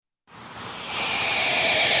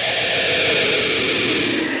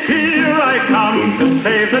come to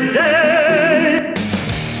save the day.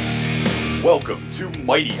 Welcome to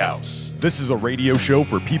Mighty House. This is a radio show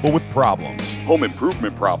for people with problems. Home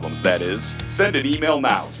improvement problems, that is. Send an email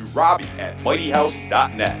now to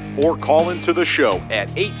robbie@mightyhouse.net or call into the show at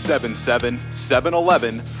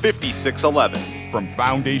 877-711-5611. From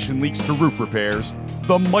foundation leaks to roof repairs,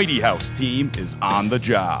 the Mighty House team is on the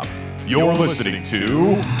job. You're listening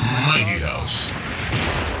to Mighty House.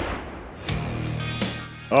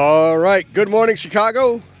 All right. Good morning,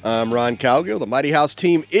 Chicago. I'm Ron Calgill. The Mighty House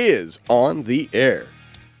team is on the air.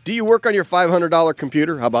 Do you work on your $500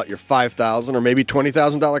 computer? How about your $5,000 or maybe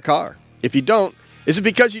 $20,000 car? If you don't, is it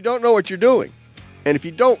because you don't know what you're doing? And if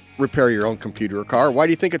you don't repair your own computer or car, why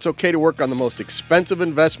do you think it's okay to work on the most expensive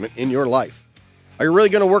investment in your life? Are you really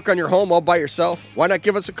going to work on your home all by yourself? Why not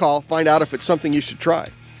give us a call, find out if it's something you should try.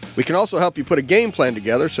 We can also help you put a game plan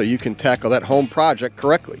together so you can tackle that home project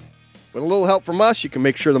correctly. With a little help from us, you can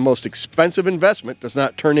make sure the most expensive investment does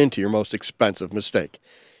not turn into your most expensive mistake.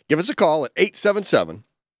 Give us a call at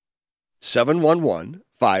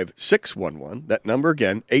 877-711-5611. That number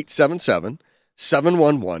again,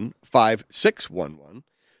 877-711-5611.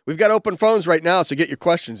 We've got open phones right now, so get your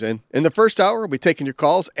questions in. In the first hour, we'll be taking your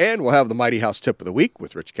calls, and we'll have the Mighty House Tip of the Week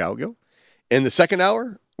with Rich Calgill. In the second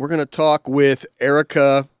hour, we're going to talk with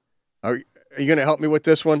Erica. Are you going to help me with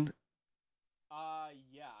this one?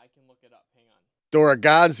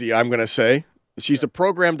 Doragazzi, I'm going to say. She's the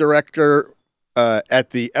program director at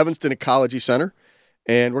the Evanston Ecology Center,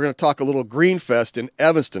 and we're going to talk a little Green Fest in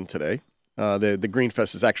Evanston today. The Green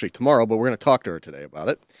Fest is actually tomorrow, but we're going to talk to her today about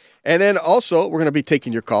it. And then also, we're going to be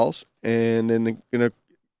taking your calls, and then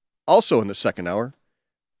also in the second hour,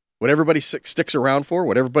 what everybody sticks around for,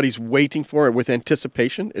 what everybody's waiting for with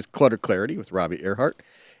anticipation is Clutter Clarity with Robbie Earhart.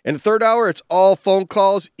 In the third hour, it's all phone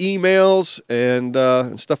calls, emails,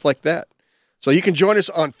 and stuff like that. So you can join us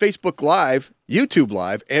on Facebook Live, YouTube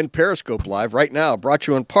Live, and Periscope Live right now, brought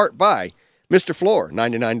to you in part by Mr. Floor,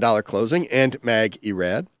 $99 closing, and Mag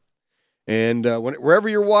Erad. And wherever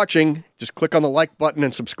you're watching, just click on the like button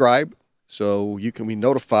and subscribe so you can be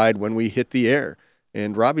notified when we hit the air.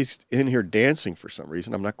 And Robbie's in here dancing for some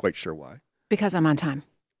reason. I'm not quite sure why. Because I'm on time.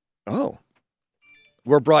 Oh.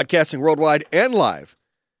 We're broadcasting worldwide and live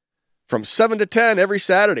from 7 to 10 every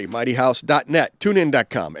Saturday, mightyhouse.net,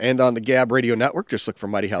 tunein.com, and on the Gab Radio Network. Just look for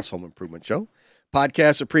Mighty House Home Improvement Show.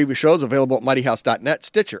 Podcasts of previous shows available at mightyhouse.net,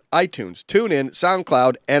 Stitcher, iTunes, TuneIn,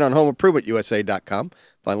 SoundCloud, and on homeimprovementusa.com.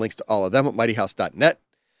 Find links to all of them at mightyhouse.net.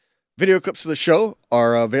 Video clips of the show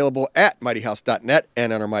are available at mightyhouse.net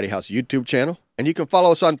and on our Mighty House YouTube channel. And you can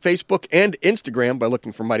follow us on Facebook and Instagram by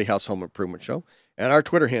looking for Mighty House Home Improvement Show. And our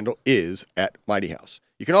Twitter handle is at Mighty House.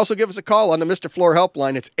 You can also give us a call on the Mr. Floor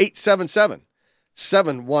helpline. It's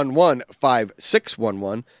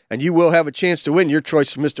 877-711-5611. And you will have a chance to win your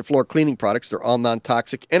choice of Mr. Floor cleaning products. They're all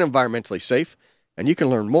non-toxic and environmentally safe. And you can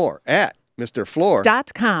learn more at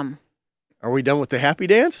MrFloor.com. Are we done with the happy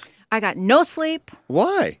dance? I got no sleep.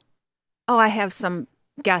 Why? Oh, I have some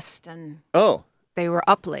guests, and they were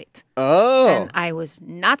up late. Oh. And I was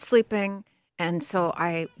not sleeping. And so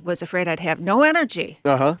I was afraid I'd have no energy.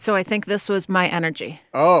 Uh-huh. So I think this was my energy.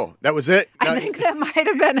 Oh, that was it? I think that might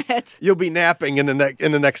have been it. You'll be napping in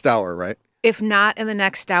the next hour, right? If not in the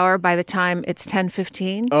next hour, by the time it's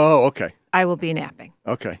 10:15. Oh, okay. I will be napping.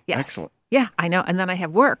 Okay. Yes. Excellent. Yeah, I know. And then I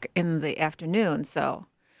have work in the afternoon. So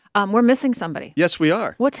we're missing somebody. Yes, we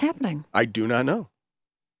are. What's happening? I do not know.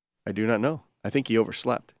 I think he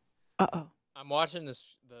overslept. Uh-oh. I'm watching the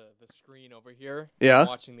screen over here. Yeah. I'm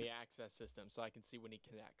watching the access system so I can see when he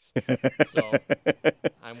connects. So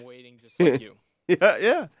I'm waiting just like you.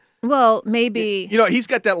 Yeah. Well, maybe. He's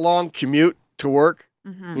got that long commute to work.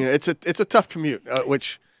 Mm-hmm. It's a tough commute,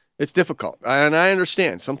 which it's difficult. And I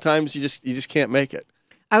understand. Sometimes you just can't make it.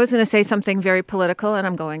 I was going to say something very political, and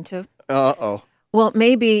I'm going to. Uh-oh. Well,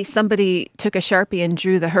 maybe somebody took a Sharpie and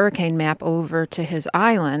drew the hurricane map over to his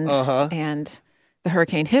island, and the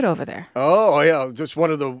hurricane hit over there. Oh, yeah, just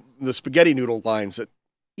one of the spaghetti noodle lines.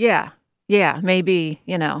 Yeah, maybe,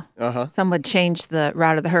 some would change the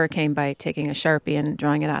route of the hurricane by taking a Sharpie and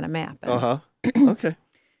drawing it on a map. Okay.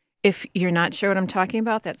 If you're not sure what I'm talking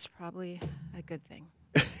about, that's probably a good thing.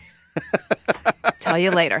 Tell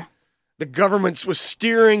you later. The government was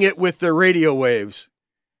steering it with their radio waves.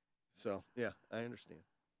 So, yeah, I understand.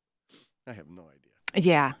 I have no idea.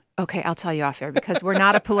 Yeah. Okay, I'll tell you off air because we're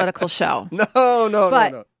not a political show. No.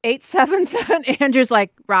 But 877, Andrew's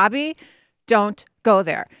like, Robbie, don't go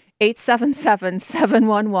there.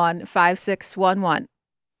 877-711-5611.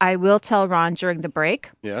 I will tell Ron during the break.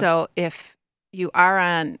 Yeah. So if you are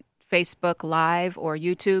on Facebook Live or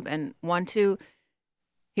YouTube and want to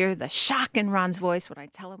hear the shock in Ron's voice when I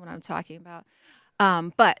tell him what I'm talking about.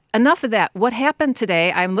 But enough of that. What happened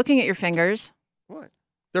today? I'm looking at your fingers. What?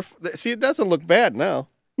 See, it doesn't look bad now.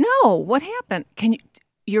 No, what happened?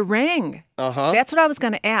 Your ring? That's what I was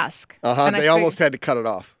going to ask. And They almost had to cut it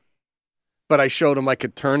off, but I showed them I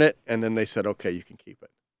could turn it, and then they said, "Okay, you can keep it."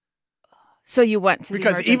 So you went to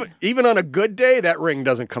because even on a good day, that ring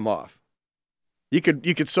doesn't come off. You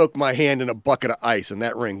could soak my hand in a bucket of ice, and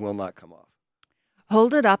that ring will not come off.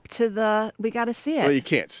 Hold it up to we got to see it. Well, you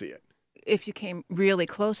can't see it. If you came really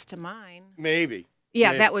close to mine. Maybe. Yeah,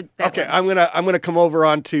 Maybe. that would. Okay, I'm gonna come over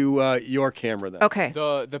onto your camera then. Okay.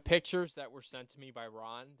 The pictures that were sent to me by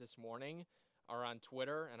Ron this morning are on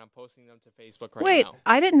Twitter, and I'm posting them to Facebook right now. Wait,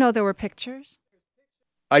 I didn't know there were pictures.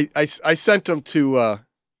 I sent them to.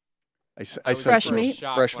 I sent Fresh meat?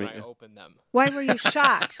 Fresh when meat. I opened them. Why were you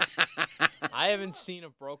shocked? I haven't seen a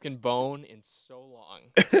broken bone in so long.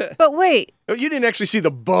 But wait, Oh, you didn't actually see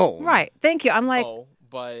the bone, right? Thank you. I'm like,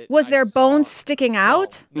 But was I there saw- bones sticking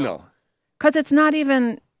out? No. Because it's not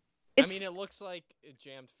even. I mean, it looks like a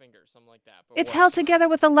jammed finger, something like that. But It's worse. held together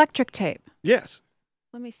with electric tape. Yes.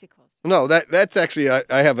 Let me see close. No. That's actually I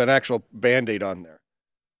have an actual Band-Aid on there.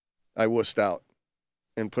 I wussed out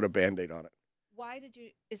and put a Band-Aid on it. Why did you?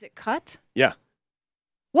 Is it cut? Yeah.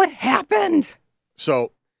 What happened?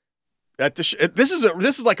 So, at the this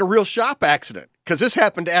is like a real shop accident because this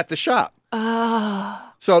happened at the shop. Oh.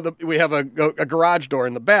 So we have a garage door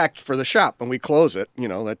in the back for the shop, and we close it.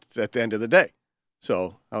 That's at the end of the day.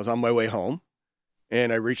 So I was on my way home,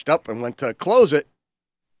 and I reached up and went to close it,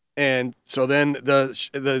 and so then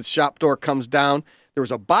the shop door comes down. There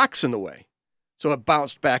was a box in the way, so it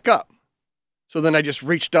bounced back up. So then I just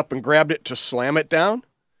reached up and grabbed it to slam it down.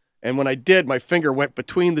 And when I did, my finger went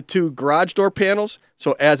between the two garage door panels.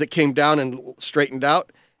 So as it came down and straightened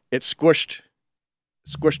out, it squished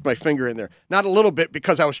my finger in there. Not a little bit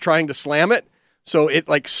because I was trying to slam it. So it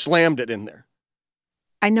like slammed it in there.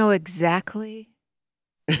 I know exactly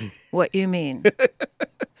what you mean.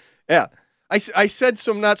 Yeah. I said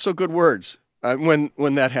some not so good words when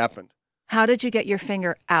that happened. How did you get your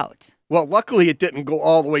finger out? Well, luckily it didn't go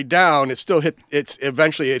all the way down. It still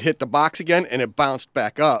eventually it hit the box again and it bounced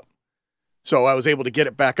back up. So I was able to get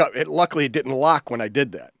it back up. Luckily it didn't lock when I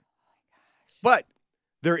did that. But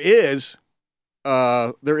there is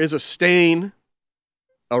a stain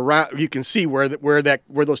around. You can see where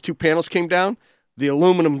those two panels came down. The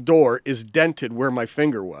aluminum door is dented where my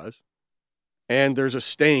finger was, and there's a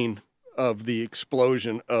stain of the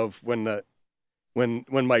explosion of when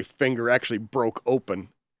my finger actually broke open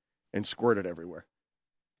and squirted everywhere.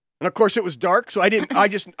 And of course it was dark, so I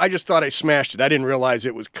just thought I smashed it. I didn't realize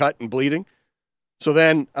it was cut and bleeding. So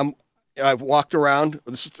then I've walked around.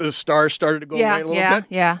 The stars started to go away a little bit.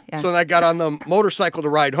 Yeah. So then I got on the motorcycle to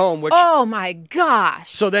ride home, which Oh my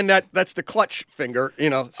gosh. so then that's the clutch finger,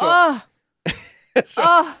 So Oh.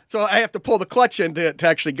 so I have to pull the clutch in to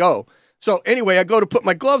actually go. So anyway, I go to put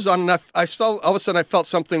my gloves on, and I saw all of a sudden I felt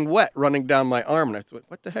something wet running down my arm, and I thought,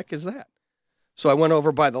 "What the heck is that?" So I went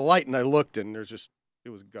over by the light and I looked, and it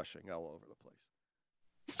was gushing all over the place.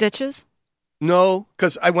 Stitches? No,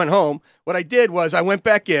 because I went home. What I did was I went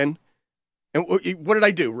back in, and what did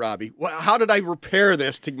I do, Robbie? How did I repair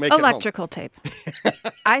this to make Electrical tape.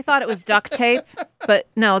 I thought it was duct tape, but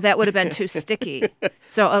no, that would have been too sticky.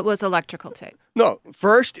 So it was electrical tape. No,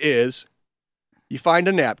 first is you find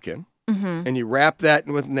a napkin, Mm-hmm. and you wrap that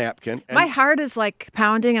with napkin. And, My heart is like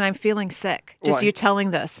pounding and I'm feeling sick. Just Why? you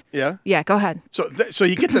telling this. Yeah? Yeah, go ahead. So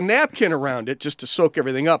you get the napkin around it just to soak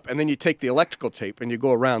everything up, and then you take the electrical tape and you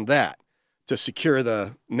go around that to secure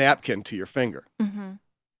the napkin to your finger. Mm-hmm.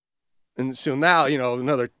 And so now,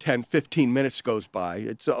 another 10, 15 minutes goes by.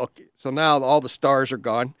 It's okay. So now all the stars are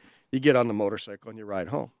gone. You get on the motorcycle and you ride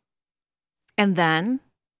home. And then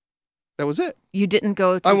That was it. you didn't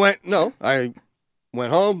go to. I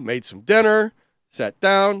went home, made some dinner, sat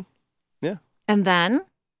down. Yeah. And then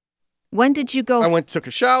when did you go? I took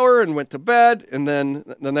a shower and went to bed. And then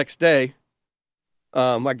the next day,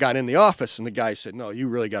 I got in the office and the guy said, "No, you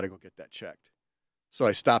really got to go get that checked." So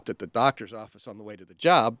I stopped at the doctor's office on the way to the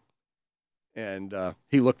job, and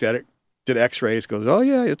he looked at it, did x-rays, goes, "Oh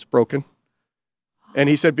yeah, it's broken." And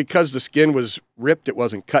he said because the skin was ripped, it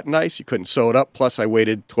wasn't cut nice. You couldn't sew it up. Plus I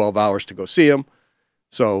waited 12 hours to go see him.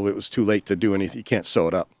 So it was too late to do anything. You can't sew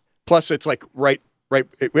it up. Plus it's like right.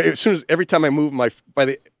 As soon as every time I move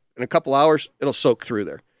in a couple hours, it'll soak through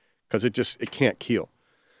there because it can't heal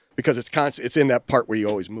because it's in that part where you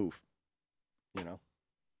always move,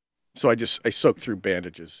 So I soaked through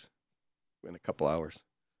bandages in a couple hours.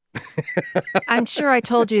 I'm sure I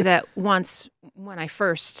told you that once when I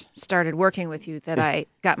first started working with you that I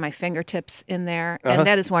got my fingertips in there, and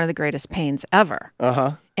that is one of the greatest pains ever.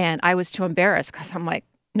 And I was too embarrassed because I'm like,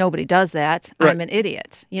 nobody does that. Right. I'm an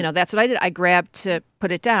idiot. That's what I did. I grabbed to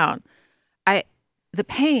put it down. The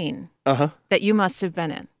pain that you must have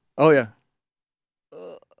been in. Oh, yeah.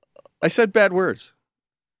 I said bad words.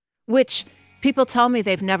 Which people tell me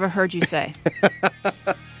they've never heard you say.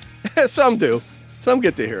 Some do. Some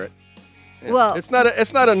get to hear it. Yeah. Well, it's not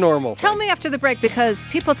a normal tell thing. me after the break, because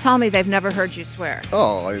people tell me they've never heard you swear.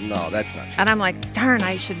 Oh, no, that's not true. And I'm like, darn,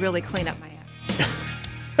 I should really clean up my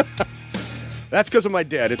act. That's because of my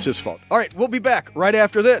dad. It's his fault. All right, we'll be back right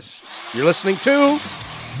after this. You're listening to...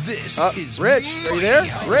 This is Rich. Are you there?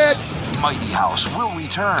 Mighty Rich. House. Mighty House will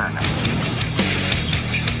return.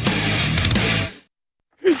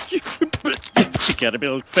 You gotta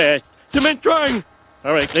build fast. Cement drawing!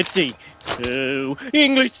 Alright, let's see.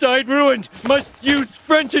 English side ruined. Must use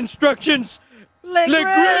French instructions. Le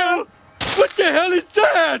Grill! What the hell is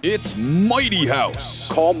that? It's Mighty House.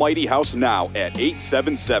 Call Mighty House now at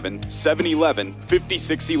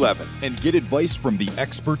 877-711-5611 and get advice from the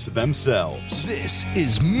experts themselves. This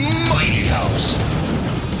is Mighty House.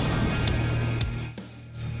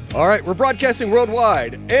 All right, we're broadcasting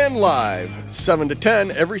worldwide and live 7 to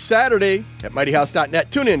 10 every Saturday at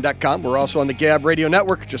mightyhouse.net, tunein.com. We're also on the Gab Radio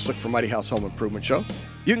Network. Just look for Mighty House Home Improvement Show.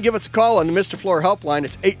 You can give us a call on the Mr. Floor helpline.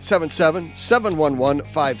 It's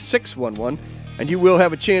 877-711-5611, and you will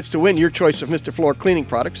have a chance to win your choice of Mr. Floor cleaning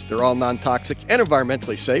products. They're all non-toxic and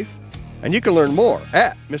environmentally safe, and you can learn more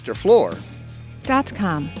at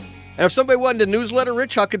MrFloor.com. And if somebody wanted a newsletter,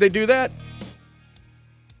 Rich, how could they do that?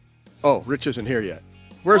 Oh, Rich isn't here yet.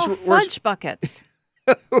 Where's fudge buckets?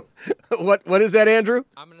 What is that, Andrew?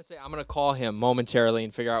 I'm gonna call him momentarily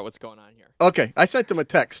and figure out what's going on here. Okay, I sent him a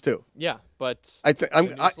text too. Yeah, but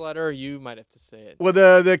the newsletter, you might have to say it. Well,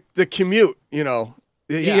 the commute, he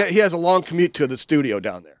has a long commute to the studio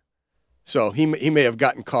down there, so he may have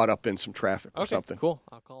gotten caught up in some traffic or something. Cool.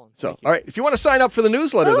 I'll call him. So, all right, if you want to sign up for the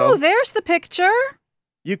newsletter, Oh, though, there's the picture.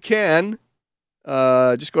 you can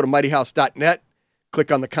just go to mightyhouse.net,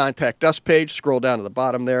 click on the Contact Us page, scroll down to the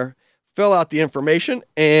bottom there, fill out the information,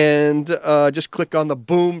 and just click on the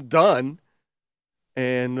boom done,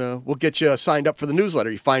 and we'll get you signed up for the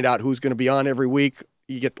newsletter. You find out who's going to be on every week.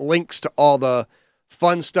 You get links to all the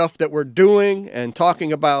fun stuff that we're doing and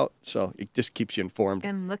talking about, so it just keeps you informed.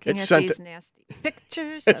 And looking at these nasty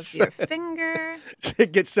pictures of your finger.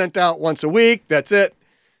 It gets sent out once a week. That's it,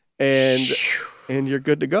 and you're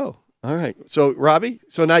good to go. All right. So, Robbie,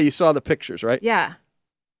 now you saw the pictures, right? Yeah.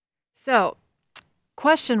 So,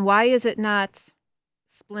 question, why is it not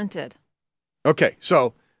splinted? Okay,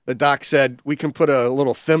 so the doc said we can put a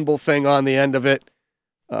little thimble thing on the end of it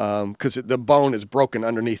because the bone is broken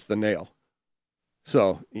underneath the nail.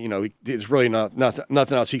 So, there's really nothing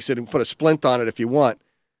else. He said, you can put a splint on it if you want.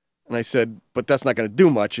 And I said, but that's not going to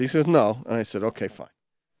do much. He says, no. And I said, okay, fine.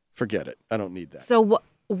 Forget it. I don't need that. So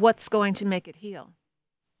what's going to make it heal?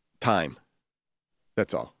 Time.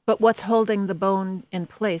 That's all. But what's holding the bone in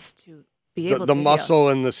place to be able to the heal? muscle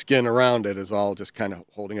and the skin around it is all just kind of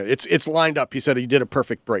holding it. It's lined up. He said he did a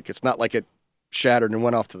perfect break. It's not like it shattered and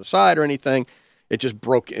went off to the side or anything. It just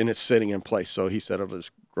broke and it's sitting in place. So he said it'll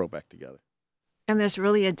just grow back together. And there's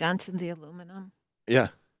really a dent in the aluminum? Yeah.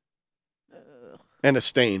 And a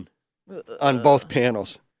stain on both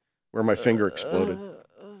panels where my finger exploded.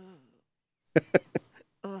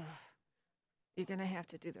 You're going to have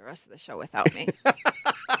to do the rest of the show without me.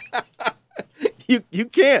 You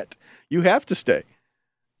can't. You have to stay.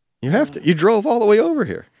 You have to. You drove all the way over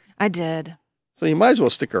here. I did. So you might as well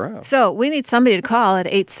stick around. So we need somebody to call at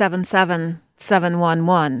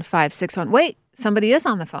 877-711-5611. Wait, somebody is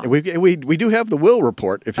on the phone. We do have the will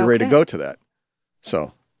report if you're ready to go to that.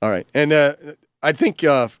 So, all right. And I think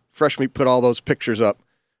Fresh Meat put all those pictures up.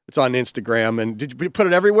 It's on Instagram. And did you put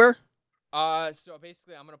it everywhere? So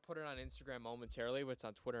basically, I'm going to put it on Instagram momentarily, but it's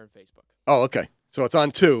on Twitter and Facebook. Oh, okay. So it's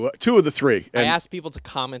on two of the three. And I asked people to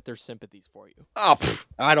comment their sympathies for you. Oh,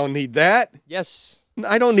 I don't need that. Yes.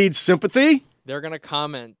 I don't need sympathy. They're going to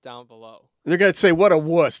comment down below. They're going to say, what a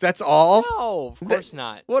wuss. That's all? No, of course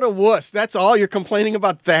not. What a wuss. That's all? You're complaining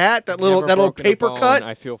about that? That little paper cut?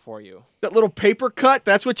 I feel for you. That little paper cut?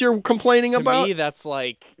 That's what you're complaining about? To me, that's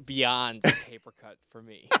like beyond a paper cut for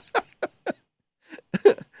me.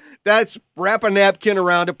 That's wrap a napkin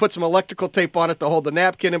around it, put some electrical tape on it to hold the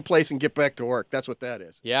napkin in place and get back to work. That's what that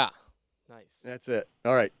is. Yeah. Nice. That's it.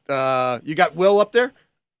 All right. You got Will up there?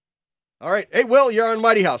 All right. Hey, Will, you're on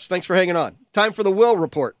Mighty House. Thanks for hanging on. Time for the Will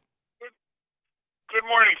report. Good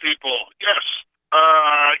morning, people. Yes,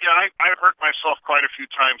 I hurt myself quite a few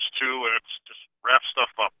times too, and it's just wrap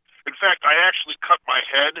stuff up. In fact, I actually cut my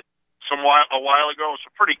head a while ago. It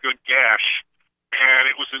was a pretty good gash,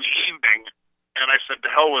 and it was in the evening, and I said,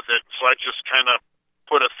 to hell with it. So I just kind of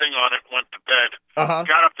put a thing on it and went to bed. Uh-huh.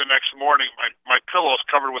 Got up the next morning, my pillow's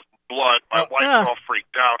covered with blood. My wife's all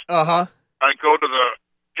freaked out. Uh-huh. I go to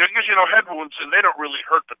because, head wounds, and they don't really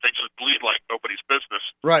hurt, but they just bleed like nobody's business.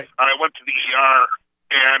 Right. And I went to the ER,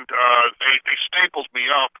 and they stapled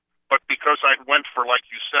me up. But because I went for, like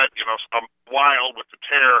you said, a while with the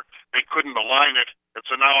tear, they couldn't align it. And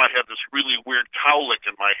so now I have this really weird cowlick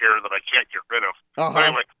in my hair that I can't get rid of. Uh-huh. But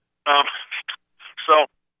anyway, so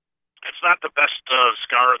it's not the best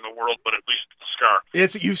scar in the world, but at least it's a scar.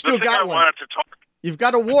 You've still the thing got I one. wanted to talk, You've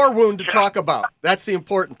got a war wound to talk about. That's the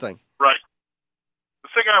important thing. right. The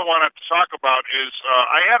thing I wanted to talk about is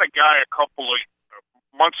I had a guy a couple of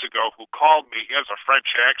months ago who called me. He has a French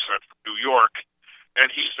accent from New York. And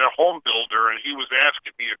he's a home builder, and he was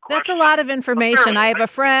asking me a question. That's a lot of information. I have a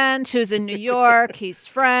friend who's in New York. He's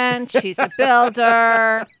French. He's a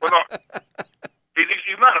builder. Well, no,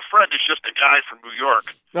 he's not a friend. He's just a guy from New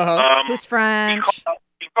York. Uh-huh. Who's French?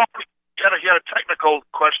 He had a technical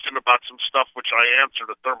question about some stuff, which I answered,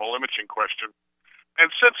 a thermal imaging question. And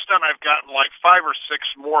since then, I've gotten like 5 or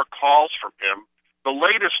 6 more calls from him. The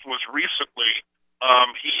latest was recently.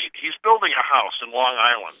 He's building a house in Long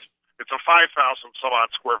Island. It's a 5,000 some odd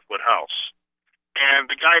square foot house. And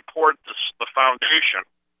the guy poured the foundation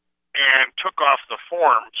and took off the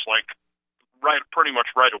forms pretty much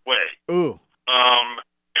right away. Ooh.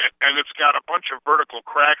 And it's got a bunch of vertical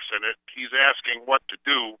cracks in it. He's asking what to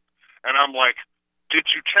do. And I'm like, did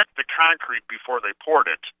you check the concrete before they poured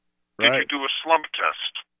it? Did you do a slump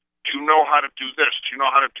test? Do you know how to do this? Do you know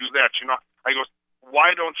how to do that? I go,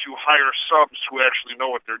 why don't you hire subs who actually know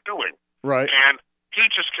what they're doing? Right. And he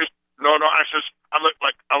just no. I says, I'm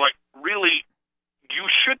like, really, you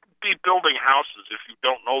shouldn't be building houses if you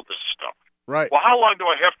don't know this stuff. Right. Well, how long do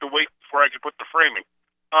I have to wait before I can put the framing?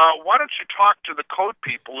 Why don't you talk to the code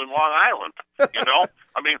people in Long Island?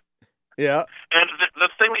 I mean, yeah. And the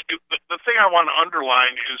thing I want to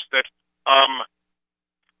underline is that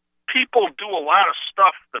people do a lot of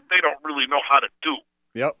stuff that they don't really know how to do.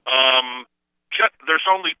 Yep. There's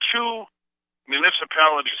only 2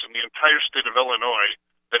 municipalities in the entire state of Illinois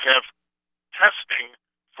that have testing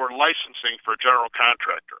for licensing for a general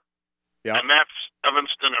contractor. Yeah. And that's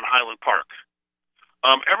Evanston and Highland Park.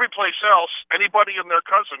 Every place else, anybody and their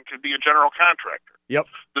cousin can be a general contractor. Yep.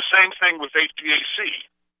 The same thing with HVAC.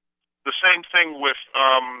 The same thing with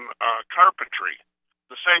carpentry.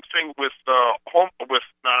 The same thing with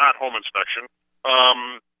not home inspection,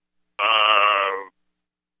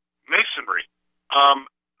 masonry.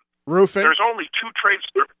 Roofing. There's only 2 trades.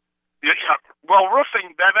 Yeah, well,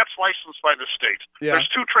 roofing, that's licensed by the state. Yeah. There's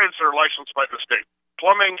 2 trades that are licensed by the state,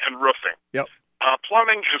 plumbing and roofing. Yep.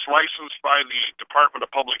 Plumbing is licensed by the Department of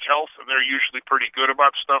Public Health, and they're usually pretty good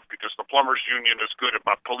about stuff because the plumbers union is good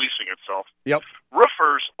about policing itself. Yep.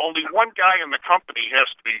 Roofers, only one guy in the company has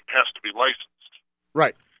to be licensed.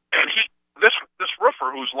 Right. And this roofer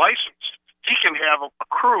who's licensed, he can have a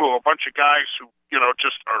crew, a bunch of guys who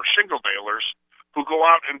just are shingle nailers who go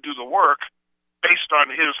out and do the work based on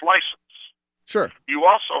his license. Sure. You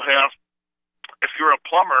also have, if you're a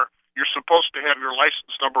plumber, you're supposed to have your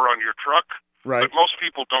license number on your truck. Right. But most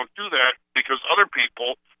people don't do that because other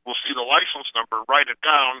people will see the license number, write it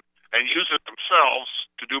down, and use it themselves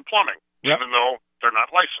to do plumbing, Yep. even though they're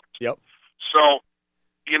not licensed. Yep. So,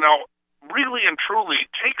 really and truly,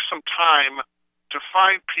 take some time to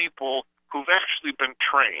find people who've actually been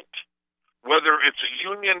trained, whether it's a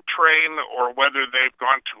union train or whether they've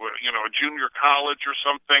gone to a junior college or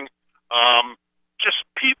something. Just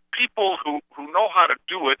people who know how to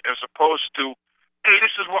do it, as opposed to, hey,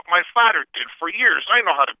 this is what my father did for years. I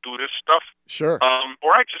know how to do this stuff. Sure.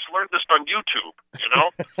 Or I just learned this on YouTube.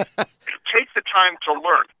 Take the time to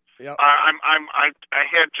learn. Yep. I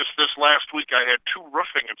had just this last week. I had 2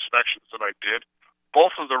 roofing inspections that I did.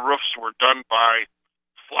 Both of the roofs were done by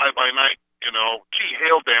fly-by-night,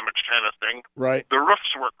 hail damage kind of thing. Right. The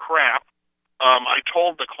roofs were crap. I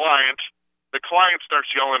told the client. The client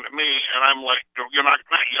starts yelling at me, and I'm like, you're not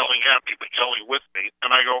yelling at me, but yelling with me.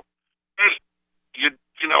 And I go, hey,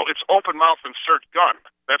 it's open mouth, insert gun.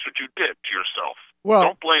 That's what you did to yourself. Well,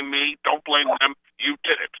 don't blame me. Don't blame them. You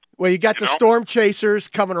did it. Well, you got the storm chasers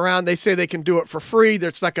coming around. They say they can do it for free.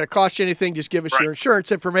 It's not going to cost you anything. Just give us your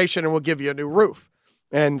insurance information, and we'll give you a new roof.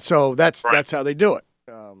 And so that's how they do it.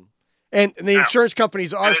 And the insurance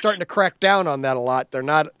companies are starting to crack down on that a lot. They're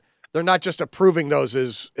not just approving those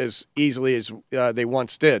as easily as they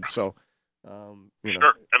once did. So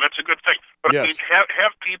Sure, and that's a good thing. But Yes. I mean,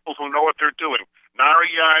 have people who know what they're doing. NARI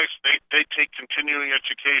guys, they take continuing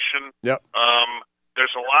education. Yep.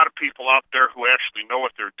 There's a lot of people out there who actually know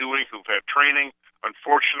what they're doing, who've had training.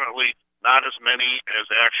 Unfortunately, not as many as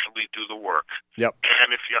actually do the work. Yep.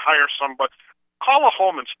 And if you hire somebody, call a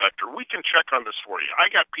home inspector. We can check on this for you. I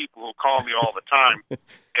got people who call me all the time,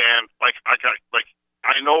 and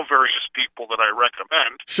I know various people that I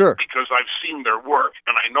recommend Sure. because I've seen their work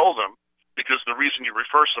and I know them. Because the reason you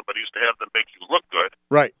refer somebody is to have them make you look good.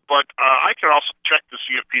 Right. But I can also check to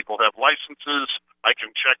see if people have licenses. I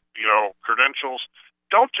can check, credentials.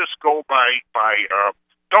 Don't just go by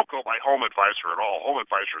don't go by Home Advisor at all. Home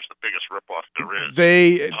Advisor is the biggest ripoff there is.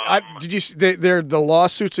 The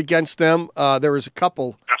lawsuits against them? There was a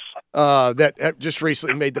couple that have just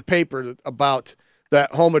recently made the paper about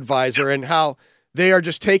that Home Advisor and how they are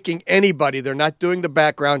just taking anybody. They're not doing the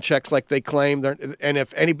background checks like they claim. And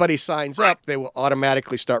if anybody signs up, they will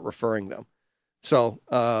automatically start referring them. So,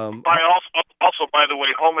 also, by the way,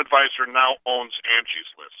 Home Advisor now owns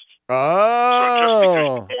Angie's List.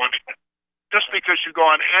 Oh. So just because you go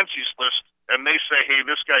on Angie's List and they say, "Hey,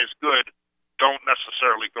 this guy's good," don't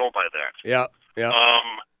necessarily go by that. Yeah.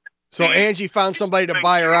 So Angie found somebody to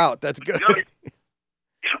buy her out. That's good.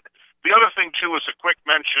 The other thing, too, is a quick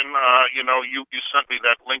mention. You sent me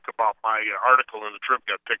that link about my article in the Trib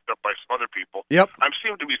got picked up by some other people. Yep. I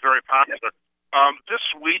seem to be very popular. This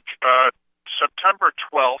week, September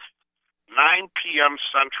 12th, 9 p.m.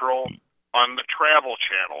 Central on the Travel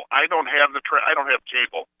Channel. I don't have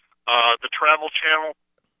cable. The Travel Channel,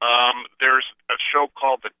 there's a show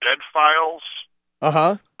called The Dead Files.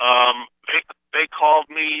 Uh-huh. They called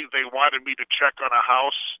me. They wanted me to check on a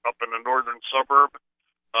house up in a northern suburb.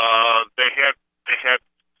 They had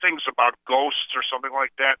things about ghosts or something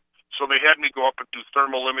like that. So they had me go up and do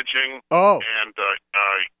thermal imaging and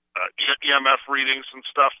EMF readings and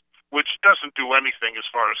stuff, which doesn't do anything as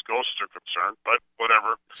far as ghosts are concerned, but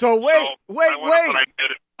whatever. So wait. I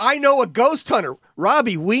did it. I know a ghost hunter.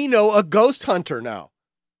 Robbie, we know a ghost hunter now.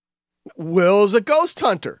 Will's a ghost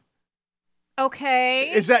hunter. Okay.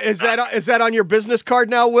 Is that on your business card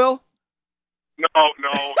now, Will? No,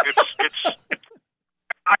 it's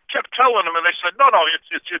I kept telling them, and they said, no, it's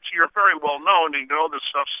you're very well known, and you know this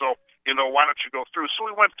stuff, so, why don't you go through? So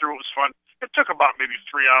we went through. It was fun. It took about maybe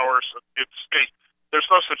 3 hours. There's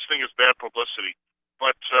no such thing as bad publicity.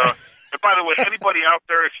 But, and by the way, anybody out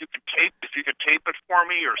there, if you could tape it for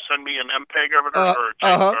me or send me an MPEG of it or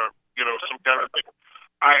some kind of thing.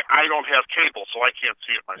 I don't have cable, so I can't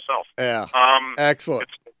see it myself. Yeah. Excellent.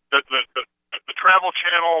 It's the Travel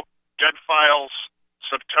Channel, Dead Files,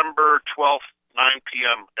 September 12th, 9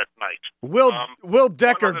 p.m. at night. Will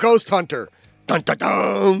Decker, Ghost Hunter. Dun, dun,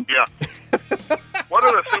 dun. Yeah. One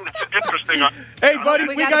other thing that's interesting. Hey, buddy,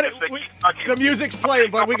 we got it. The music's playing,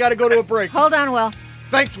 but we got to go to a break. Hold on, Will.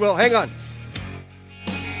 Thanks, Will. Hang on.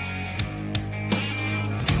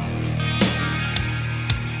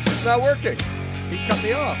 It's not working. He cut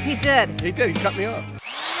me off. He did. He cut me off.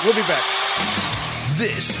 We'll be back.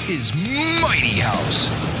 This is Mighty House.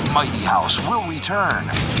 Mighty House will return.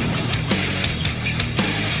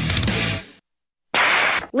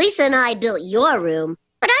 Lisa and I built your room.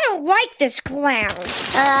 But I don't like this clown.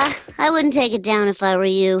 I wouldn't take it down if I were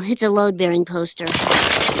you. It's a load-bearing poster.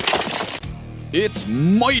 It's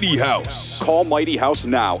Mighty House. Call Mighty House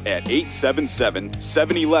now at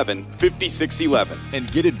 877-711-5611 and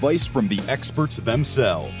get advice from the experts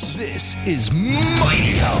themselves. This is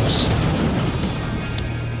Mighty House.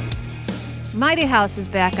 Mighty House is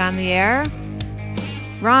back on the air.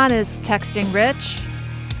 Ron is texting Rich.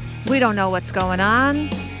 We don't know what's going on.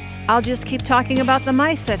 I'll just keep talking about the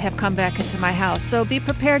mice that have come back into my house, so be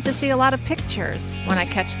prepared to see a lot of pictures when I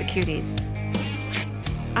catch the cuties.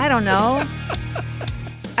 I don't know.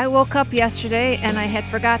 I woke up yesterday and I had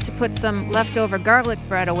forgot to put some leftover garlic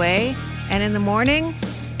bread away, and in the morning,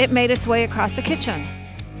 it made its way across the kitchen.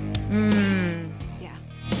 Yeah.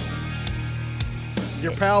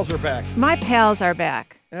 Your pals are back. My pals are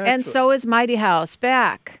back. Excellent. And so is Mighty House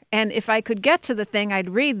back. And if I could get to the thing, I'd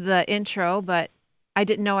read the intro, but I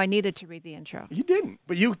didn't know I needed to read the intro. You didn't,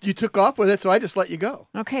 but you took off with it, so I just let you go.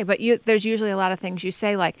 Okay, but there's usually a lot of things you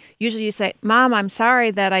say, like, usually you say, Mom, I'm sorry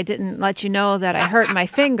that I didn't let you know that I hurt my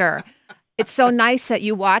finger. It's so nice that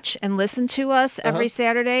you watch and listen to us every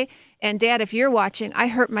Saturday. And Dad, if you're watching, I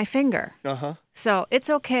hurt my finger. So it's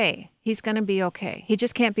okay. He's going to be okay. He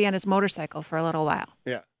just can't be on his motorcycle for a little while.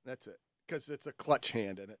 Yeah, that's it. Because it's a clutch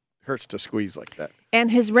hand and it hurts to squeeze like that. And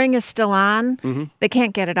his ring is still on. Mm-hmm. They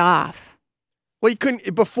can't get it off. Well, you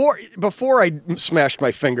couldn't before I smashed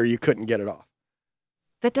my finger. You couldn't get it off.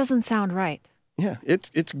 That doesn't sound right. Yeah,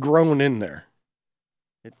 it's grown in there.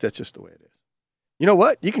 That's just the way it is. You know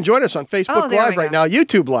what? You can join us on Facebook there Live we right go. now,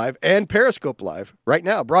 YouTube Live, and Periscope Live right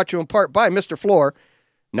now. Brought to you in part by Mr. Floor,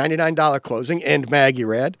 $99 closing, and Maggie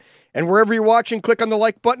Rad. And wherever you're watching, click on the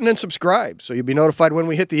like button and subscribe so you'll be notified when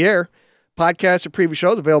we hit the air. Podcasts or previous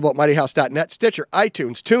shows available at mightyhouse.net, Stitcher,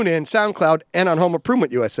 iTunes, TuneIn, SoundCloud, and on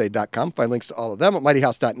HomeImprovementUSA.com. Find links to all of them at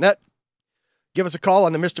mightyhouse.net. Give us a call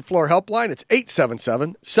on the Mr. Floor helpline. It's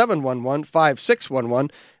 877-711-5611,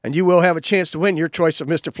 and you will have a chance to win your choice of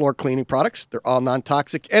Mr. Floor cleaning products. They're all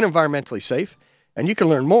non-toxic and environmentally safe, and you can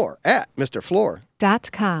learn more at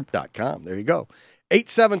MrFloor.com. There you go.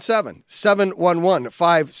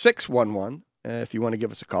 877-711-5611 if you want to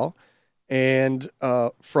give us a call. And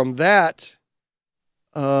from that,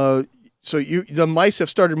 the mice have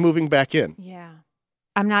started moving back in. Yeah.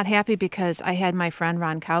 I'm not happy because I had my friend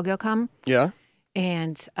Ron Cowgill come. Yeah.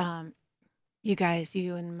 And you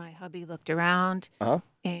and my hubby looked around. Uh-huh.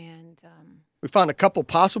 And We found a couple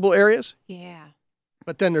possible areas. yeah.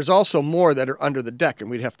 But then there's also more that are under the deck, and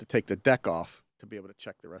we'd have to take the deck off to be able to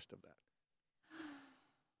check the rest of that.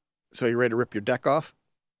 So you ready to rip your deck off?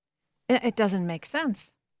 It doesn't make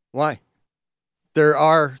sense. Why? There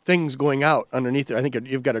are things going out underneath it. I think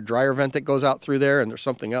you've got a dryer vent that goes out through there, and there's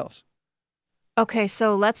something else. Okay,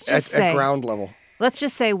 so let's just At ground level. Let's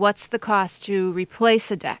just say, what's the cost to replace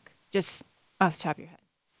a deck? Just off the top of your head.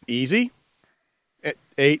 Easy. At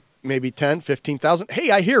 8, maybe 10, 15,000. Hey,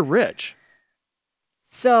 I hear Rich.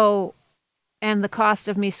 So, and the cost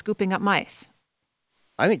of me scooping up mice.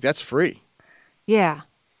 I think that's free. Yeah.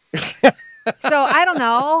 So I don't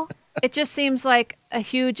know. It just seems like a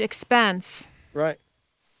huge expense. Right.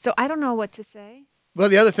 So I don't know what to say. Well,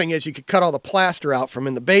 the other thing is you could cut all the plaster out from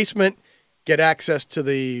in the basement, get access to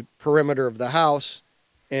the perimeter of the house,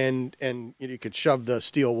 and you could shove the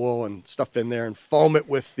steel wool and stuff in there and foam it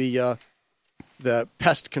with the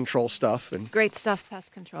pest control stuff. And Great stuff,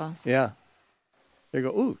 pest control. yeah. There you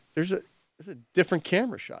go. Ooh, there's a different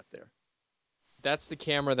camera shot there. That's the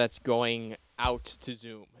camera that's going out to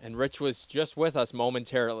Zoom. And Rich was just with us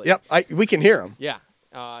momentarily. Yep, we can hear him. Yeah.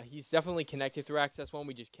 He's definitely connected through Access One.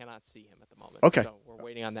 We just cannot see him at the moment. Okay. So we're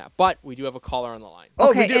waiting on that. But we do have a caller on the line. Oh,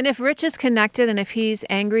 we Okay, do. and if Rich is connected and if he's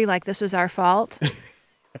angry like this was our fault,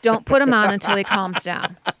 don't put him on until he calms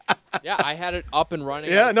down. Yeah, I had it up and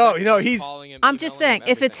running. Yeah, I was no, texting him, he's- calling him, I'm just emailing saying, him,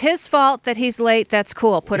 if it's everything. his fault that he's late, that's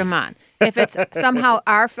cool. Put him on. If it's somehow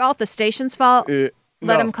our fault, the station's fault, let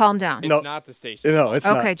no. him calm down. It's No. not the station. No, it's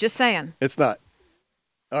Okay, not. just saying. It's not.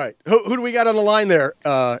 All right. Who do we got on the line there,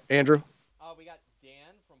 Andrew? We got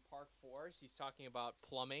Dan from Park Forest. He's talking about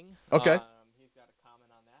plumbing. Okay. He's got a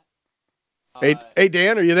comment on that. Hey,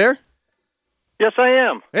 Dan, are you there? Yes, I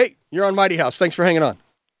am. Hey, you're on Mighty House. Thanks for hanging on.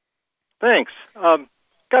 Thanks.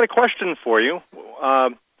 Got a question for you.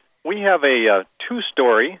 We have a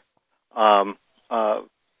two-story home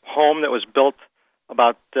that was built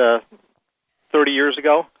about 30 years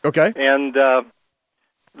ago. Okay. And the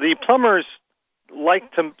plumbers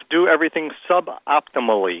like to do everything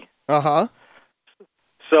suboptimally. Uh-huh.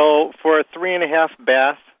 So for a 3.5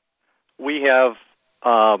 bath, we have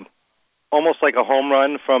almost like a home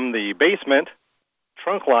run from the basement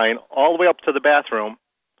trunk line all the way up to the bathroom,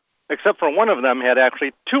 except for one of them had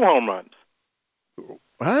actually 2 home runs.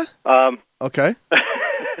 Huh? Okay.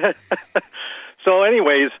 So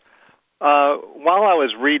anyways, while I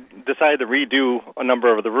was decided to redo a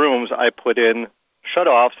number of the rooms, I put in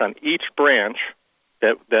shutoffs on each branch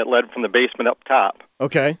that led from the basement up top.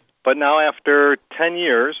 Okay. But now after 10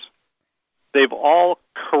 years, they've all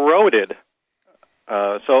corroded.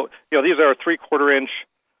 So, these are 3/4 inch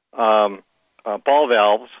ball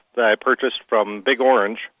valves that I purchased from Big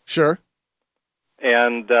Orange. Sure.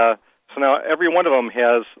 And so now every one of them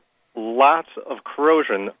has lots of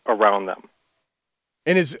corrosion around them.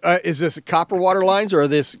 And is this copper water lines or are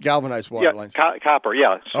this galvanized water lines? Copper,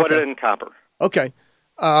 yeah. Sweated Okay. in copper. Okay.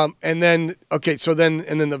 And then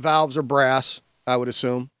the valves are brass, I would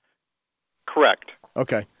assume. Correct.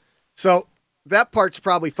 Okay. So that part's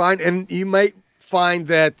probably fine. And you might find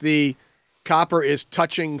that the copper is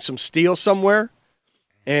touching some steel somewhere.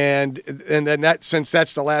 And then since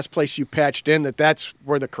that's the last place you patched in, that's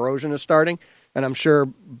where the corrosion is starting. And I'm sure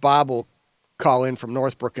Bob will call in from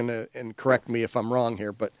Northbrook and correct me if I'm wrong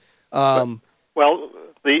here. But well,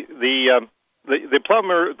 the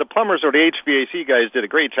plumbers or the HVAC guys did a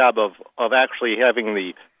great job of actually having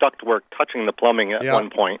the ductwork touching the plumbing at one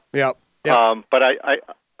point. Yeah. But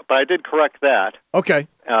I did correct that. Okay.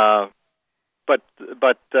 But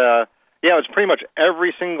it's pretty much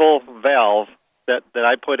every single valve that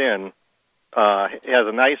I put in has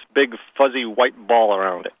a nice big fuzzy white ball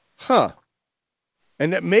around it. Huh.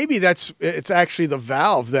 And maybe it's actually the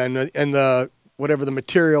valve then, and the whatever the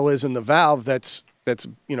material is in the valve that's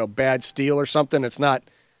bad steel or something. It's not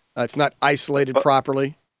isolated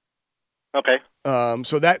properly. Okay.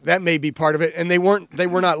 So that may be part of it. And they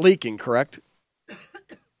were not leaking, correct?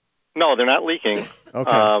 No, they're not leaking.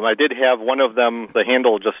 Okay. I did have one of them. The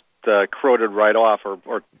handle just corroded right off, or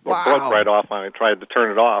broke right off when I tried to turn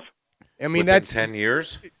it off. I mean, Within that's 10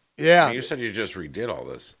 years. Yeah. I mean, you said you just redid all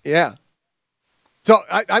this. Yeah. So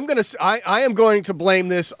I am going to blame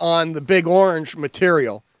this on the Big Orange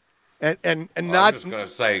material, and not.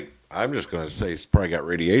 I'm just gonna say it's probably got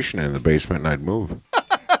radiation in the basement, and I'd move.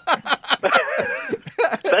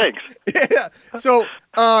 Thanks. Yeah. So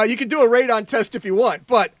you can do a radon test if you want,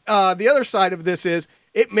 but the other side of this is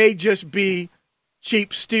it may just be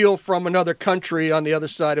cheap steel from another country on the other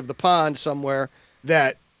side of the pond somewhere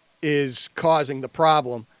that is causing the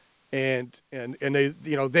problem, and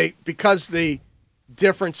they because the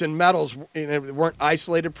difference in metals weren't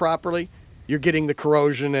isolated properly, you're getting the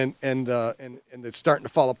corrosion and it's starting to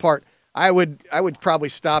fall apart. I would probably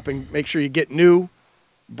stop and make sure you get new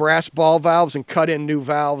brass ball valves and cut in new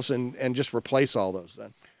valves and just replace all those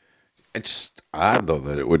then. It's odd though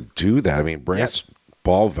that it would do that. I mean, brass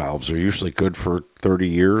ball valves are usually good for 30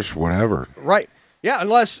 years, whatever. Right. Yeah,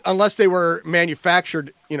 unless they were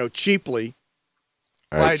manufactured, cheaply.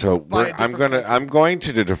 All right, so I'm going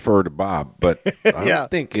to defer to Bob, but I'm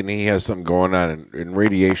thinking he has something going on, and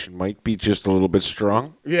radiation might be just a little bit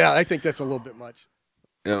strong. Yeah, I think that's a little bit much.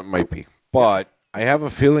 Yeah, it might be, but I have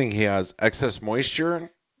a feeling he has excess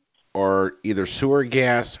moisture, or either sewer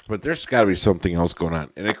gas. But there's got to be something else going on,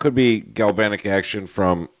 and it could be galvanic action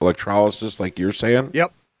from electrolysis, like you're saying.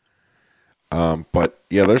 Yep. But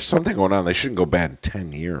yeah, there's something going on. They shouldn't go bad in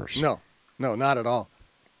 10 years. No, not at all.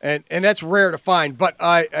 And that's rare to find, but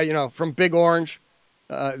from Big Orange,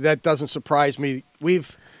 that doesn't surprise me.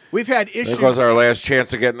 We've had issues. There goes our last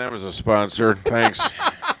chance of getting them as a sponsor. Thanks.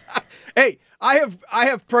 Hey, I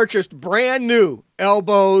have purchased brand new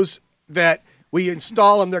elbows that we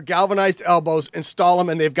install them. They're galvanized elbows. Install them,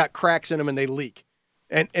 and they've got cracks in them, and they leak.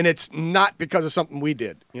 And it's not because of something we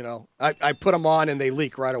did. I put them on, and they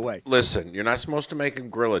leak right away. Listen, you're not supposed to make them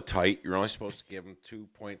Gorilla tight. You're only supposed to give them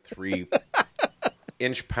 2.3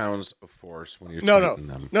 inch-pounds of force when you're tightening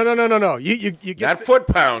them. No. You get not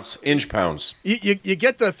foot-pounds, inch-pounds. You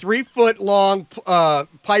get the 3-foot-long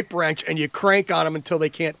pipe wrench, and you crank on them until they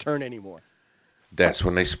can't turn anymore. That's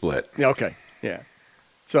when they split. Okay, yeah.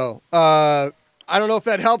 So I don't know if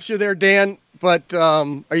that helps you there, Dan, but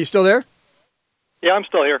are you still there? Yeah, I'm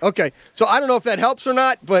still here. Okay, so I don't know if that helps or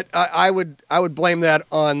not, but I would blame that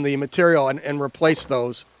on the material and replace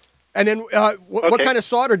those. And then what kind of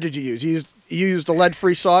solder did you use? You used a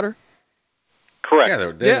lead-free solder? Correct. Yeah,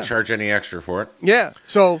 they didn't charge any extra for it. Yeah,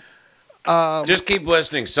 so... just keep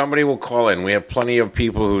listening. Somebody will call in. We have plenty of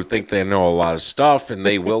people who think they know a lot of stuff, and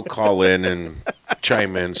they will call in and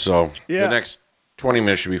chime in. So the next 20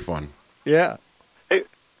 minutes should be fun. Yeah. Hey,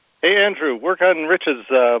 Andrew, work on Rich's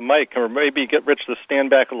mic, or maybe get Rich to stand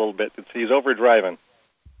back a little bit. He's over driving.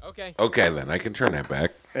 Okay. Okay, then. I can turn that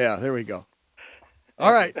back. Yeah, there we go.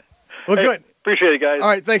 All right. Well, good. Appreciate it, guys. All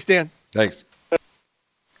right, thanks, Dan. Thanks.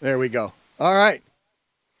 There we go. All right.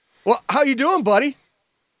 Well, how you doing, buddy?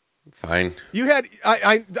 Fine. You had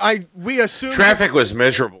we assumed traffic was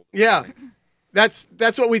miserable. Yeah, that's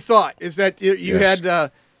what we thought. Is that you had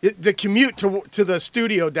the commute to the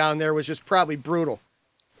studio down there was just probably brutal.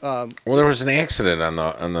 Well, there was an accident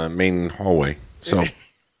on the main hallway. So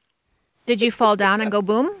did you fall down and go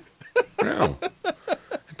boom? No.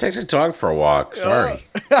 It takes a dog for a walk. Sorry.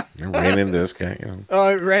 You ran into this guy. Oh,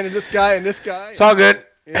 I ran into this guy and this guy. It's all good.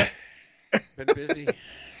 Yeah. Been busy.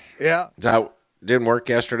 Yeah. Didn't work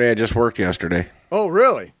yesterday. I just worked yesterday. Oh,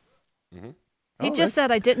 really? Mm-hmm. He just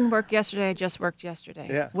said, I didn't work yesterday. I just worked yesterday.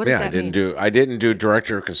 Yeah. What does that mean? I didn't do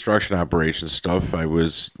director of construction operations stuff.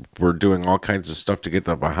 We're doing all kinds of stuff to get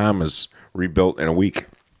the Bahamas rebuilt in a week.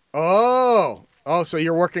 Oh, so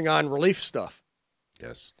you're working on relief stuff.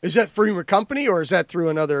 Yes. Is that through your company or is that through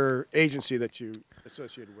another agency that you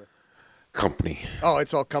associated with? Company. Oh,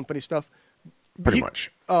 it's all company stuff? Pretty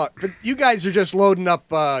much. But you guys are just loading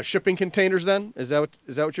up shipping containers then? Is that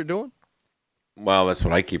what you're doing? Well, that's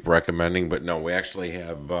what I keep recommending, but no, we actually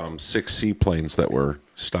have 6 seaplanes that we're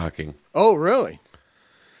stocking. Oh, really?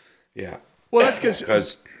 Yeah. Well, that's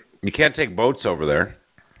because you can't take boats over there.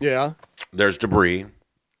 Yeah. There's debris.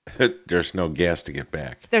 There's no gas to get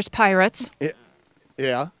back. There's pirates.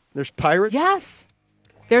 Yeah. There's pirates? Yes.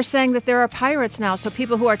 They're saying that there are pirates now, so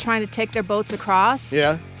people who are trying to take their boats across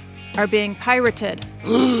are being pirated.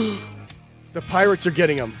 The pirates are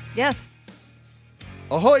getting them. Yes.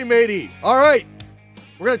 Ahoy, matey. All right.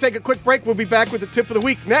 We're going to take a quick break. We'll be back with the tip of the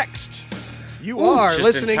week next. You Ooh, are just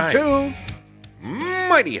listening in to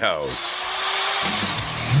Mighty House.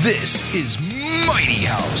 This is Mighty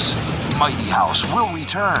House. Mighty House will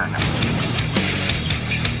return.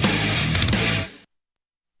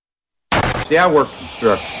 See, I work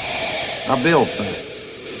construction. I build things.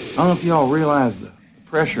 I don't know if y'all realize the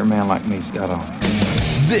pressure a man like me's got on him.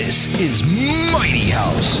 This is Mighty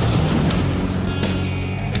House.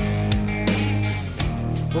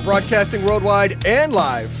 We're broadcasting worldwide and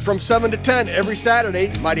live from 7 to 10 every Saturday.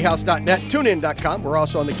 MightyHouse.net, TuneIn.com. We're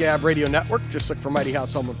also on the Gab Radio Network. Just look for Mighty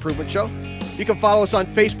House Home Improvement Show. You can follow us on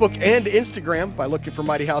Facebook and Instagram by looking for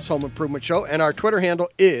Mighty House Home Improvement Show. And our Twitter handle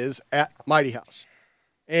is @MightyHouse.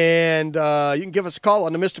 And you can give us a call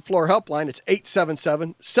on the Mr. Floor helpline. It's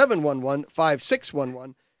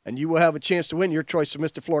 877-711-5611. And you will have a chance to win your choice of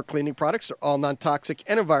Mr. Floor cleaning products. They're all non-toxic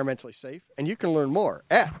and environmentally safe. And you can learn more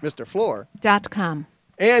at MrFloor.com.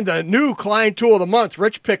 And the new Klein Tool of the Month.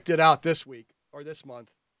 Rich picked it out this week, or this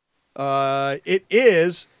month. It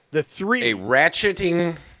is the A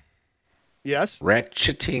ratcheting. Yes?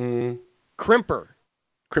 Ratcheting. Crimper.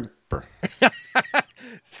 Crimper.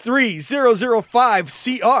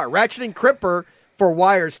 3005CR. Ratcheting Crimper for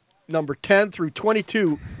wires number 10 through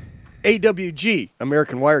 22 AWG,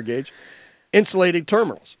 American Wire Gauge, insulated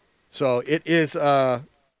terminals. So it is,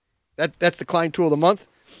 that's the Klein Tool of the Month.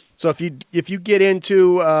 So if you get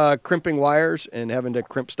into crimping wires and having to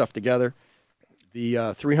crimp stuff together,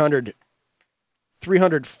 the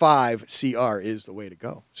 305 CR is the way to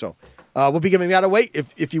go. So we'll be giving that away.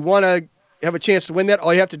 If you want to have a chance to win that,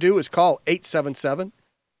 all you have to do is call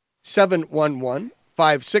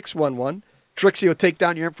 877-711-5611. Trixie will take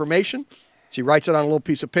down your information. She writes it on a little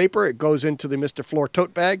piece of paper. It goes into the Mr. Floor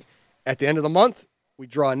tote bag. At the end of the month, we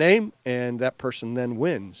draw a name, and that person then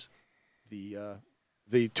wins the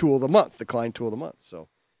tool of the month, the Klein Tool of the Month. So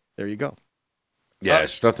there you go. Yeah,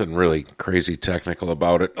 it's nothing really crazy technical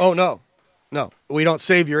about it. Oh, no. No. We don't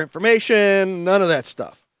save your information. None of that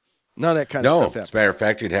stuff. None of that kind of stuff happens. As a matter of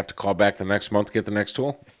fact, you'd have to call back the next month to get the next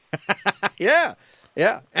tool. Yeah.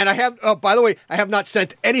 Yeah. And I have, by the way, I have not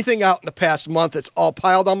sent anything out in the past month. It's all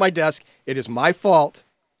piled on my desk. It is my fault.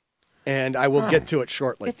 And I will get to it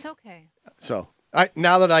shortly. It's okay. So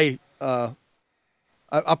now that I'll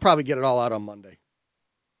probably get it all out on Monday.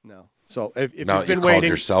 No. So if you've been you waiting, called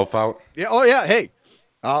yourself out. Yeah. Oh yeah. Hey,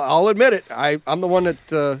 I'll admit it. I'm the one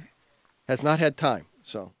that has not had time.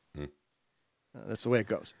 So that's the way it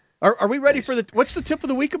goes. Are we ready for what's the tip of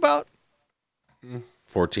the week about?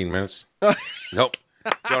 14 minutes. Nope.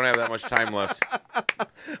 Don't have that much time left.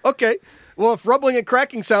 Okay. Well, if rumbling and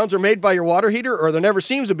cracking sounds are made by your water heater or there never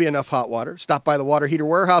seems to be enough hot water, stop by the Water Heater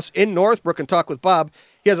Warehouse in Northbrook and talk with Bob.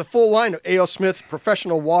 He has a full line of A.O. Smith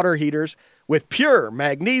professional water heaters with pure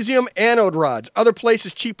magnesium anode rods. Other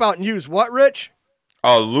places cheap out and use what, Rich?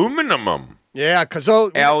 Aluminum. Yeah, because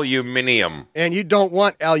aluminium. And you don't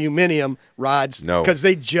want aluminium rods No. because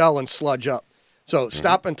they gel and sludge up. So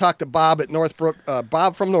stop and talk to Bob at Northbrook.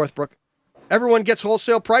 Bob from Northbrook. Everyone gets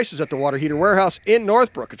wholesale prices at the Water Heater Warehouse in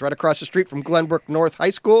Northbrook. It's right across the street from Glenbrook North High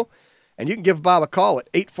School. And you can give Bob a call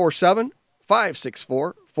at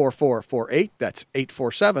 847-564-4448. That's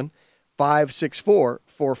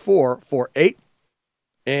 847-564-4448.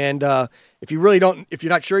 And if you're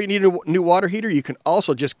not sure you need a new water heater, you can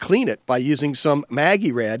also just clean it by using some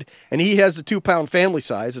Maggie Red. And he has the 2-pound family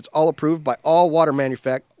size. It's all approved by all water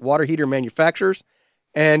heater manufacturers.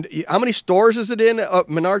 And how many stores is it in?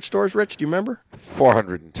 Menards stores, Rich? Do you remember?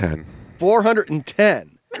 410.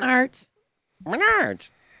 410. Menards.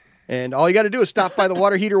 And all you got to do is stop by the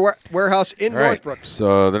Water Heater Warehouse in Northbrook.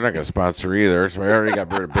 So they're not going to sponsor either. So I already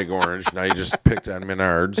got rid of Big Orange. Now you just picked on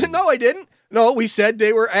Menards. No, I didn't. No, we said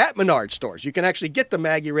they were at Menards stores. You can actually get the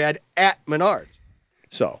Maggie Red at Menards.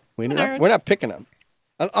 So we're not picking them.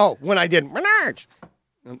 When I did Menards.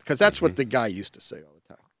 Because that's what the guy used to say all the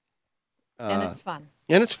time. And it's fun.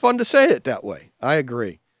 And it's fun to say it that way. I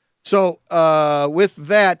agree. So with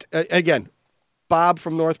that, again, Bob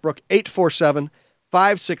from Northbrook,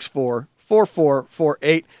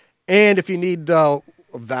 847-564-4448. And if you need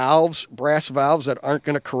valves, brass valves that aren't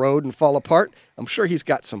going to corrode and fall apart, I'm sure he's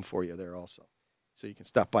got some for you there also. So you can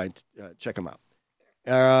stop by and check them out.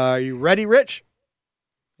 Are you ready, Rich?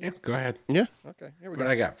 Yeah, go ahead. Yeah? Okay, here we go.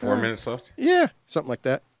 What I got, 4 minutes left? Yeah, something like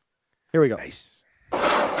that. Here we go. Nice.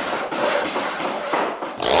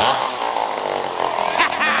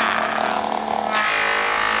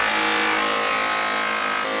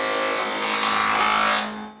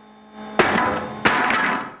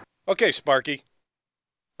 Okay, Sparky.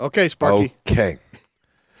 Okay.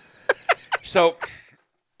 So,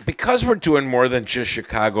 because we're doing more than just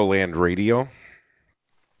Chicagoland radio,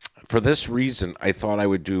 for this reason, I thought I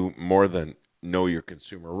would do more than know your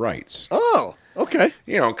consumer rights. Oh, okay.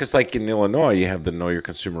 Because like in Illinois, you have the Know Your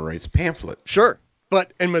Consumer Rights pamphlet. Sure.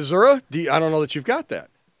 But in Missouri, I don't know that you've got that.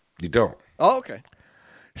 You don't. Oh, okay.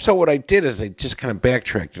 So what I did is I just kind of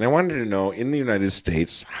backtracked, and I wanted to know, in the United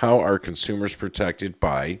States, how are consumers protected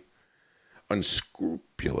by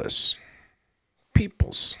unscrupulous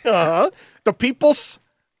peoples? The peoples?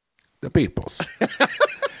 The peoples.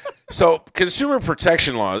 So, consumer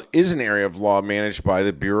protection law is an area of law managed by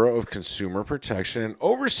the Bureau of Consumer Protection and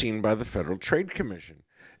overseen by the Federal Trade Commission.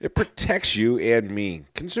 It protects you and me,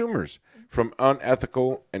 consumers, from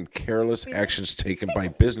unethical and careless actions taken by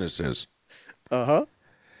businesses.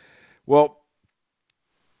 Well,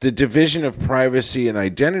 the Division of Privacy and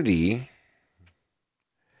Identity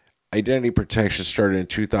Protection started in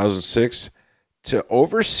 2006 to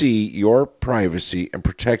oversee your privacy and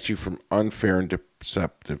protect you from unfair and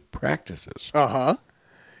deceptive practices.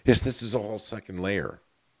 Yes, this is a whole second layer.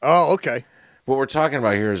 Oh, okay. What we're talking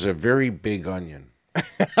about here is a very big onion.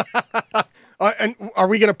 And are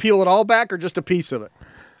we going to peel it all back or just a piece of it?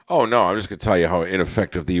 Oh, no, I'm just going to tell you how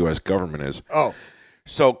ineffective the U.S. government is. Oh.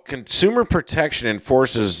 So Consumer Protection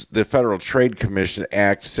enforces the Federal Trade Commission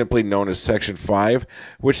Act, simply known as Section 5,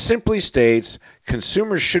 which simply states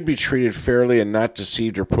consumers should be treated fairly and not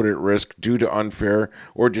deceived or put at risk due to unfair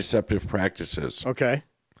or deceptive practices. Okay.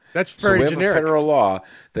 That's very generic. So we have a federal law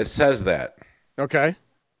that says that. Okay.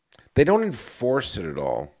 They don't enforce it at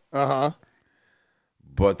all.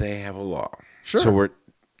 But they have a law. Sure. So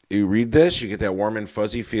you read this, you get that warm and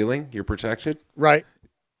fuzzy feeling, you're protected? Right.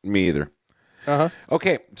 Me either.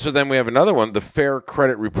 Okay, so then we have another one, the Fair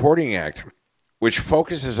Credit Reporting Act, which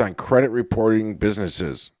focuses on credit reporting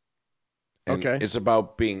businesses. And it's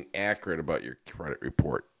about being accurate about your credit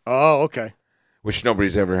report. Oh, okay. Which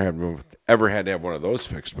nobody's ever had to have one of those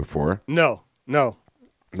fixed before. No. How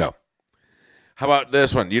about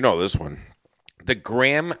this one? You know this one. The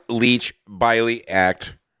Gramm-Leach-Bliley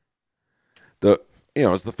Act.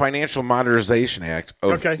 It's the Financial Modernization Act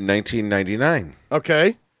of 1999.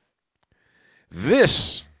 Okay.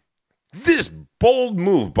 This bold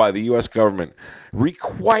move by the U.S. government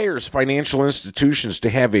requires financial institutions to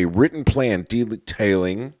have a written plan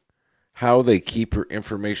detailing how they keep your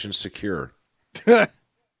information secure.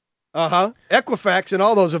 Equifax and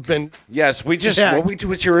all those have been. Yes, what we do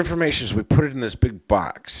with your information is we put it in this big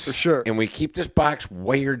box. For sure. And we keep this box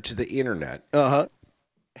wired to the internet.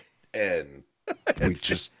 And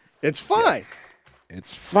it's fine.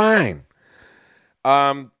 It's fine.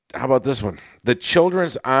 How about this one? The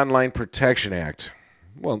Children's Online Protection Act.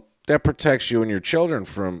 Well, that protects you and your children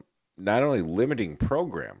from not only limiting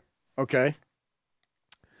program. Okay.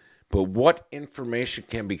 But what information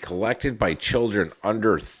can be collected by children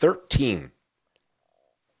under 13?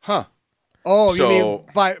 Oh, you mean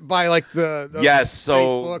by like the yes, so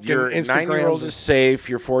Facebook your and Instagrams 9-year-old is safe.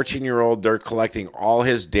 Your 14-year-old, they're collecting all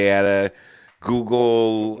his data.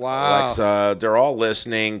 Google, Alexa, they're all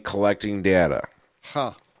listening, collecting data.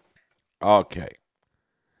 Okay.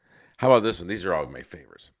 How about this one? These are all my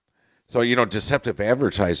favorites. So, deceptive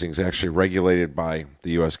advertising is actually regulated by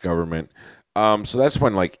the U.S. government. So that's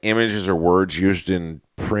when like images or words used in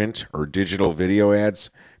print or digital video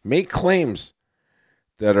ads make claims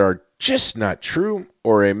that are just not true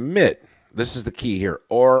or omit, this is the key here,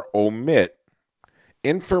 or omit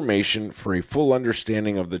information for a full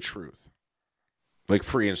understanding of the truth. Like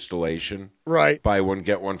free installation. Right. Buy one,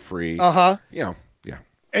 get one free. Yeah.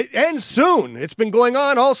 It ends soon. It's been going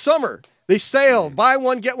on all summer. They sale, buy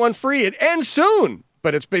one, get one free. It ends soon.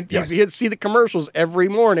 But it's been, you see the commercials every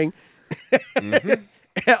morning.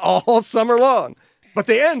 All summer long. But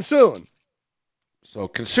they end soon. So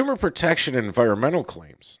consumer protection and environmental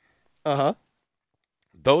claims.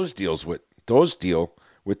 Those deal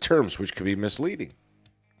with terms which can be misleading.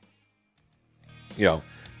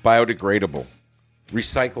 Biodegradable,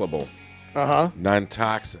 recyclable,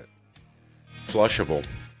 non-toxic, flushable.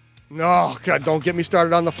 No, God, don't get me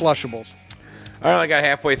started on the flushables. All right, I got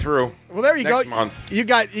halfway through. Well, there you go. Next month. You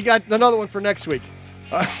got another one for next week.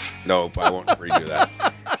 No, I won't redo that.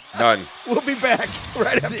 Done. We'll be back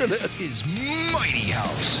right after this. This is Mighty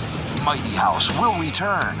House. Mighty House will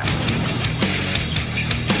return.